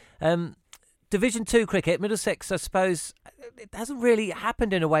well. Division 2 cricket, Middlesex, I suppose, it hasn't really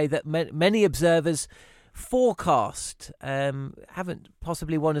happened in a way that many observers forecast. Haven't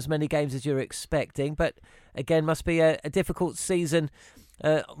possibly won as many games as you're expecting, but again, must be a difficult season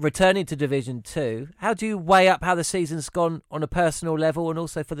returning to Division 2. How do you weigh up how the season's gone on a personal level and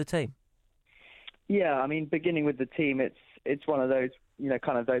also for the team? Yeah, I mean, beginning with the team, it's one of those,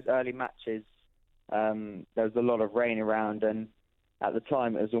 kind of those early matches. There was a lot of rain around, and at the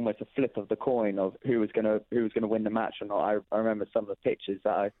time it was almost a flip of the coin of who was going to win the match or not. I remember some of the pictures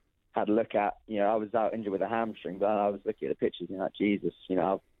that I had a look at. I was out injured with a hamstring, but I was looking at the pictures and like, Jesus,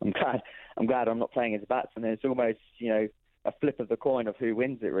 I'm glad I'm not playing as a batsman. It's almost, a flip of the coin of who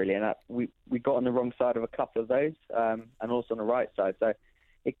wins it really. And we got on the wrong side of a couple of those, and also on the right side. So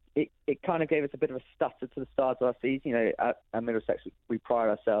it kind of gave us a bit of a stutter to the start of our season. At Middlesex, we pride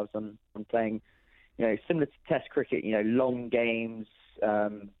ourselves on playing, similar to Test cricket, long games,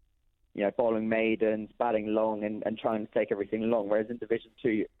 bowling maidens, batting long, and trying to take everything long. Whereas in Division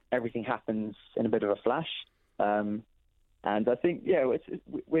 2, everything happens in a bit of a flash. And I think,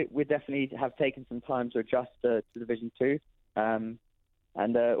 we definitely have taken some time to adjust to Division 2.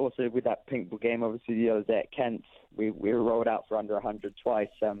 And also with that pink ball game, obviously the other day at Kent, we were rolled out for under 100 twice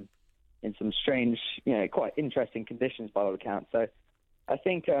in some strange, quite interesting conditions by all accounts. So I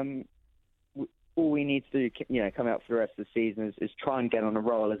think all we need to do, coming up for the rest of the season is try and get on a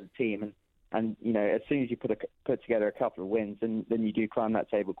roll as a team. And as soon as you put together a couple of wins, then you do climb that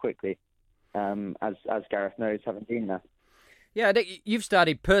table quickly, as Gareth knows, having been there. Yeah, you've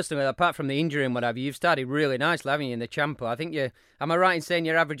started personally, apart from the injury and whatever, you've started really nicely, haven't you, in the Champo? I think am I right in saying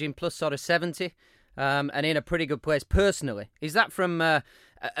you're averaging plus sort of 70 and in a pretty good place personally? Is that from a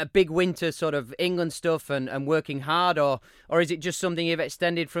big winter sort of England stuff and working hard, or is it just something you've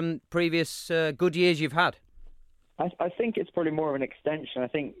extended from previous good years you've had? I think it's probably more of an extension. I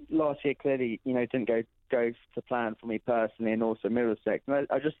think last year clearly, didn't go to plan for me personally, and also Middlesex. And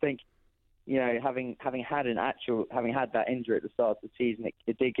I just think, having had that injury at the start of the season,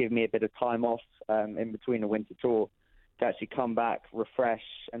 it did give me a bit of time off in between the winter tour to actually come back, refresh,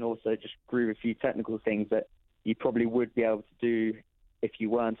 and also just groove a few technical things that you probably would be able to do if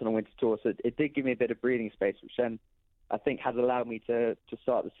you weren't on a winter tour. So it did give me a bit of breathing space, which then I think has allowed me to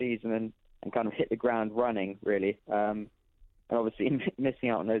start the season and kind of hit the ground running, really. And obviously missing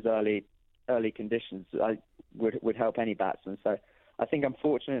out on those early conditions would help any batsman. So I think I'm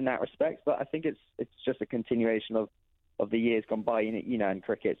fortunate in that respect, but I think it's just a continuation of the years gone by. In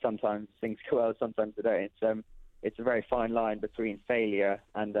cricket, sometimes things go well, sometimes they don't. It's a very fine line between failure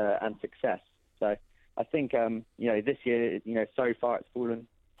and success. So I think this year, so far it's fallen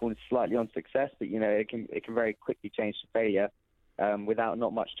slightly on success, but it can very quickly change to failure without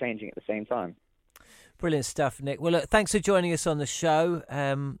not much changing at the same time. Brilliant stuff, Nick. Well, look, thanks for joining us on the show.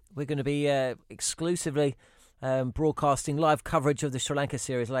 We're going to be exclusively broadcasting live coverage of the Sri Lanka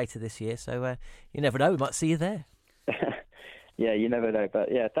series later this year, so you never know, we might see you there. Yeah, you never know.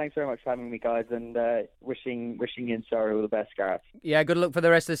 But yeah, thanks very much for having me, guys, and wishing you and Surrey all the best, Gareth. Yeah, good luck for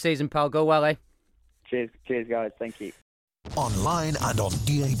the rest of the season, pal. Go well, eh? Cheers, guys. Thank you. Online and on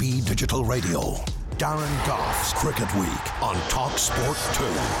DAB Digital Radio. Darren Goff's Cricket Week on Talk Sport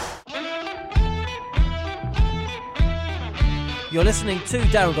 2. You're listening to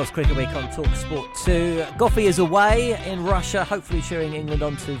Darren Goff's Cricket Week on Talk Sport 2. Goffy is away in Russia, hopefully cheering England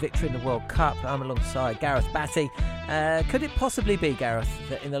on to victory in the World Cup. I'm alongside Gareth Batty. Could it possibly be, Gareth,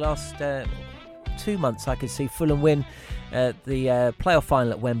 that in the last 2 months I could see Fulham win the playoff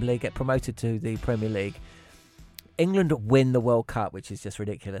final at Wembley, get promoted to the Premier League, England win the World Cup, which is just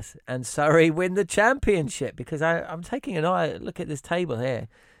ridiculous, and Surrey win the Championship? Because I'm taking an eye, look at this table here.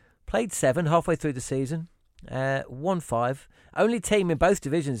 Played 7 halfway through the season. Won 5. Only team in both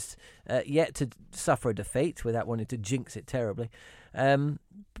divisions yet to suffer a defeat without wanting to jinx it terribly.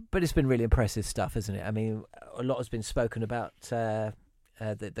 But it's been really impressive stuff, isn't it? I mean, a lot has been spoken about the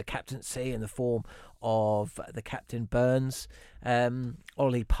captaincy and the form of the captain Burns.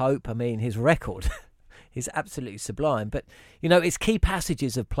 Ollie Pope, I mean, his record is absolutely sublime. But, you know, it's key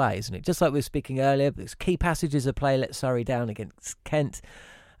passages of play, isn't it? Just like we were speaking earlier, it's key passages of play let Surrey down against Kent.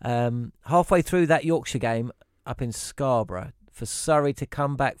 Halfway through that Yorkshire game up in Scarborough, for Surrey to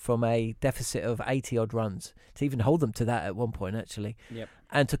come back from a deficit of 80-odd runs, to even hold them to that at one point, actually,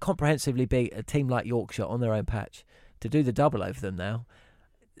 and to comprehensively beat a team like Yorkshire on their own patch, to do the double over them now,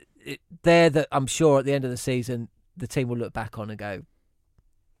 I'm sure at the end of the season, the team will look back on and go,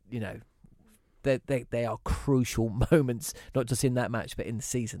 you know, they are crucial moments, not just in that match, but in the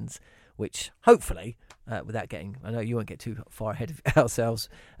seasons, which hopefully, without getting, I know you won't get too far ahead of ourselves,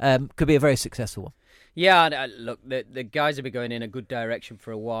 could be a very successful one. Yeah, look, the guys have been going in a good direction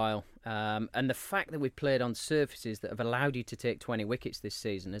for a while, and the fact that we've played on surfaces that have allowed you to take 20 wickets this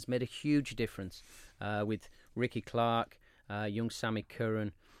season has made a huge difference, with Ricky Clark, young Sammy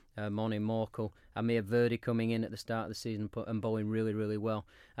Curran, Moni Morkel, Amir Verdi coming in at the start of the season and bowling really, really well.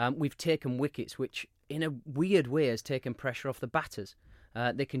 We've taken wickets, which in a weird way has taken pressure off the batters.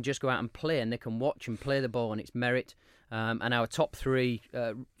 They can just go out and play, and they can watch and play the ball on its merit. And our top 3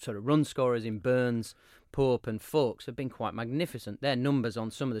 sort of run scorers in Burns, Pope and Foakes have been quite magnificent. Their numbers on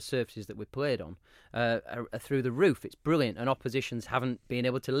some of the surfaces that we played on are through the roof. It's brilliant, and oppositions haven't been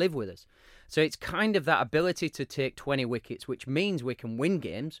able to live with us. So it's kind of that ability to take 20 wickets, which means we can win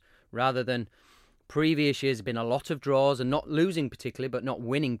games, rather than previous years have been a lot of draws and not losing particularly, but not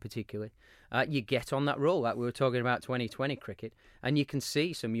winning particularly. You get on that roll, like we were talking about 2020 cricket, and you can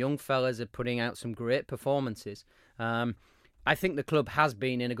see some young fellas are putting out some great performances. I think the club has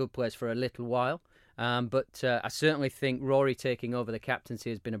been in a good place for a little while, but I certainly think Rory taking over the captaincy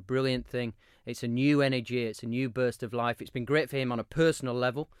has been a brilliant thing. It's a new energy, it's a new burst of life. It's been great for him on a personal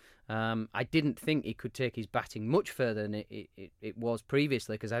level. I didn't think he could take his batting much further than it was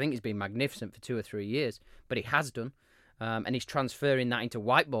previously, because I think he's been magnificent for 2 or 3 years, but he has done. And he's transferring that into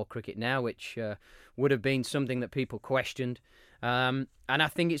white ball cricket now, which would have been something that people questioned. And I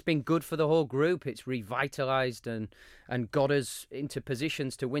think it's been good for the whole group. It's revitalised and got us into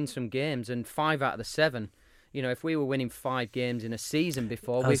positions to win some games. And 5 out of the 7, you know, if we were winning 5 games in a season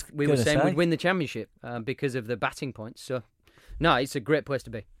before, we were saying we'd win the championship because of the batting points. So, no, it's a great place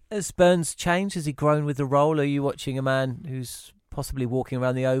to be. Has Burns changed? Has he grown with the role? Are you watching a man who's possibly walking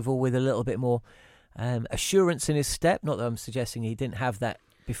around the Oval with a little bit more assurance in his step? Not that I'm suggesting he didn't have that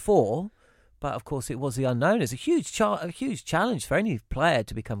before, but of course it was the unknown. It's a huge challenge for any player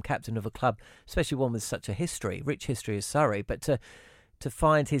to become captain of a club, especially one with such a rich history as Surrey. But to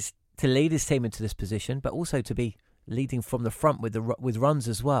lead his team into this position, but also to be leading from the front with runs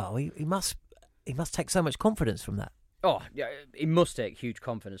as well, he must take so much confidence from that. Oh, yeah, he must take huge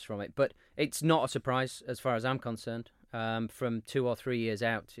confidence from it. But it's not a surprise as far as I'm concerned. From 2 or 3 years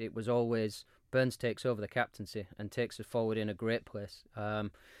out, it was always Burns takes over the captaincy and takes us forward in a great place.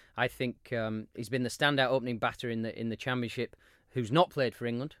 I think he's been the standout opening batter in the championship, who's not played for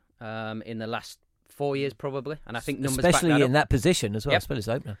England in the last 4 years probably, and I think numbers especially back that in up. that position as well, as well as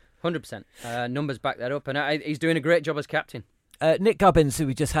opener. 100%. Numbers back that up, and he's doing a great job as captain. Nick Gubbins, who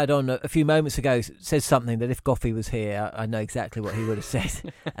we just had on a few moments ago, says something that if Goffey was here, I know exactly what he would have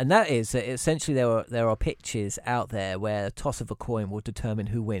said. And that is that essentially there are pitches out there where a toss of a coin will determine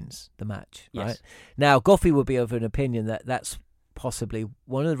who wins the match. Right? Yes. Now, Goffey would be of an opinion that that's possibly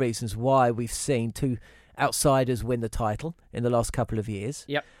one of the reasons why we've seen 2 outsiders win the title in the last couple of years.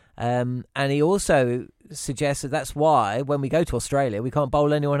 Yep. And he also suggests that that's why when we go to Australia, we can't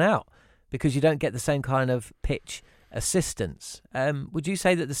bowl anyone out, because you don't get the same kind of pitch assistance. Would you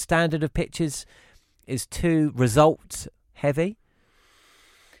say that the standard of pitches is too result heavy?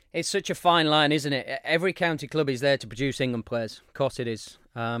 It's such a fine line, isn't it? Every county club is there to produce England players. Of course it is.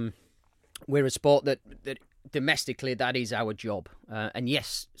 We're a sport that domestically that is our job. And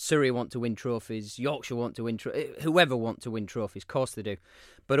yes, Surrey want to win trophies, Yorkshire want to win whoever want to win trophies, of course they do.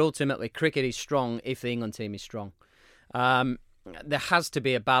 But ultimately cricket is strong if the England team is strong. There has to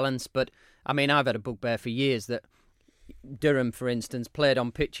be a balance, but I mean, I've had a bugbear for years that Durham, for instance, played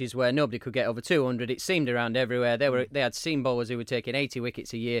on pitches where nobody could get over 200. It seemed around everywhere. They had seam bowlers who were taking 80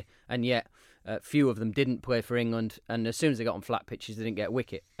 wickets a year, and yet few of them didn't play for England. And as soon as they got on flat pitches, they didn't get a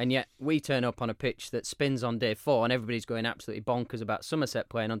wicket. And yet we turn up on a pitch that spins on day 4, and everybody's going absolutely bonkers about Somerset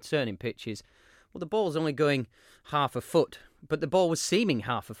playing on turning pitches. Well, the ball's only going half a foot, but the ball was seaming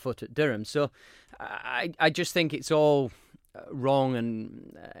half a foot at Durham. So I just think it's all wrong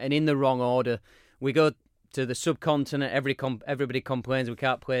and in the wrong order. We go to the subcontinent, everybody complains we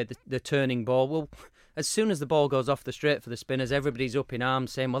can't play the turning ball. Well, as soon as the ball goes off the straight for the spinners, everybody's up in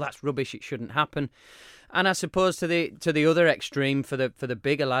arms saying, well, that's rubbish, it shouldn't happen. And I suppose to the other extreme, for the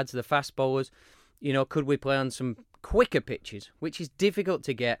bigger lads, the fast bowlers, could we play on some quicker pitches, which is difficult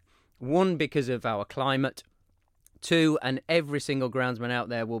to get, one, because of our climate, 2, and every single groundsman out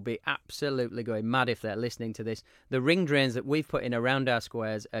there will be absolutely going mad if they're listening to this. The ring drains that we've put in around our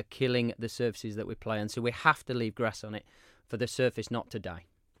squares are killing the surfaces that we play on, so we have to leave grass on it for the surface not to die.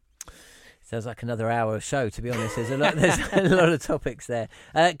 Sounds like another hour of show, to be honest. There's a lot of topics there.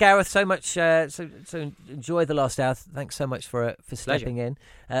 Gareth, so much. So enjoy the last hour. Thanks so much for stepping in.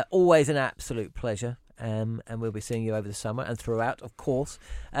 Always an absolute pleasure. And we'll be seeing you over the summer and throughout, of course.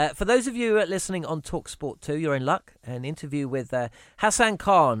 For those of you listening on TalkSport 2, you're in luck. An interview with Hassan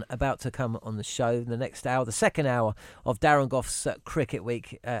Khan about to come on the show in the next hour, the second hour of Darren Gough's Cricket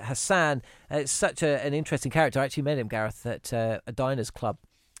Week. Hassan is such an interesting character. I actually met him, Gareth, at a Diners Club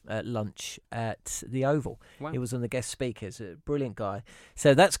lunch at the Oval. Wow. He was on the guest speakers. A brilliant guy.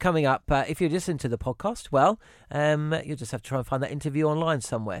 So that's coming up. If you're listening to the podcast, well, you'll just have to try and find that interview online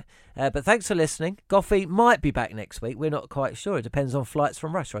somewhere. But thanks for listening. Goughy might be back next week. We're not quite sure. It depends on flights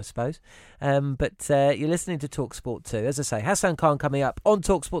from Russia, I suppose. But you're listening to TalkSport 2. As I say, Hassan Khan coming up on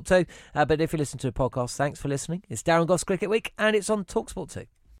TalkSport 2. But if you listen to the podcast, thanks for listening. It's Darren Gough's Cricket Week, and it's on TalkSport 2.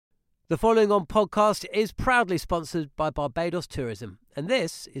 The following on podcast is proudly sponsored by Barbados Tourism, and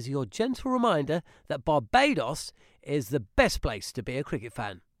this is your gentle reminder that Barbados is the best place to be a cricket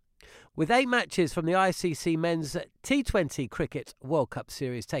fan. With 8 matches from the ICC Men's T20 Cricket World Cup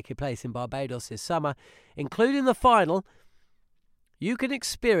Series taking place in Barbados this summer, including the final, you can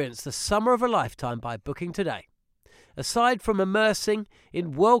experience the summer of a lifetime by booking today. Aside from immersing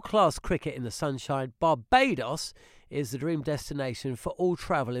in world-class cricket in the sunshine, Barbados is the dream destination for all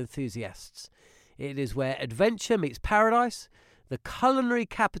travel enthusiasts. It is where adventure meets paradise, the culinary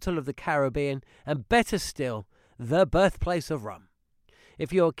capital of the Caribbean, and better still, the birthplace of rum.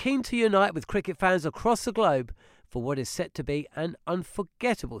 If you're keen to unite with cricket fans across the globe for what is set to be an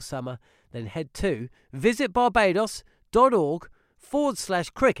unforgettable summer, then head to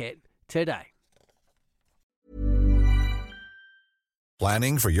visitbarbados.org/cricket today.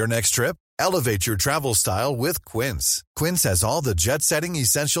 Planning for your next trip? Elevate your travel style with Quince. Quince has all the jet-setting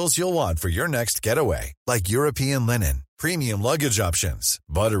essentials you'll want for your next getaway, like European linen, premium luggage options,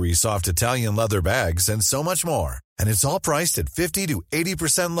 buttery soft Italian leather bags, and so much more. And it's all priced at 50 to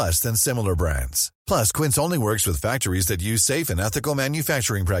 80% less than similar brands. Plus, Quince only works with factories that use safe and ethical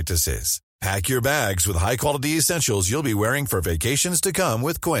manufacturing practices. Pack your bags with high-quality essentials you'll be wearing for vacations to come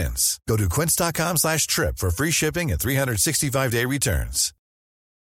with Quince. Go to quince.com/trip for free shipping and 365-day returns.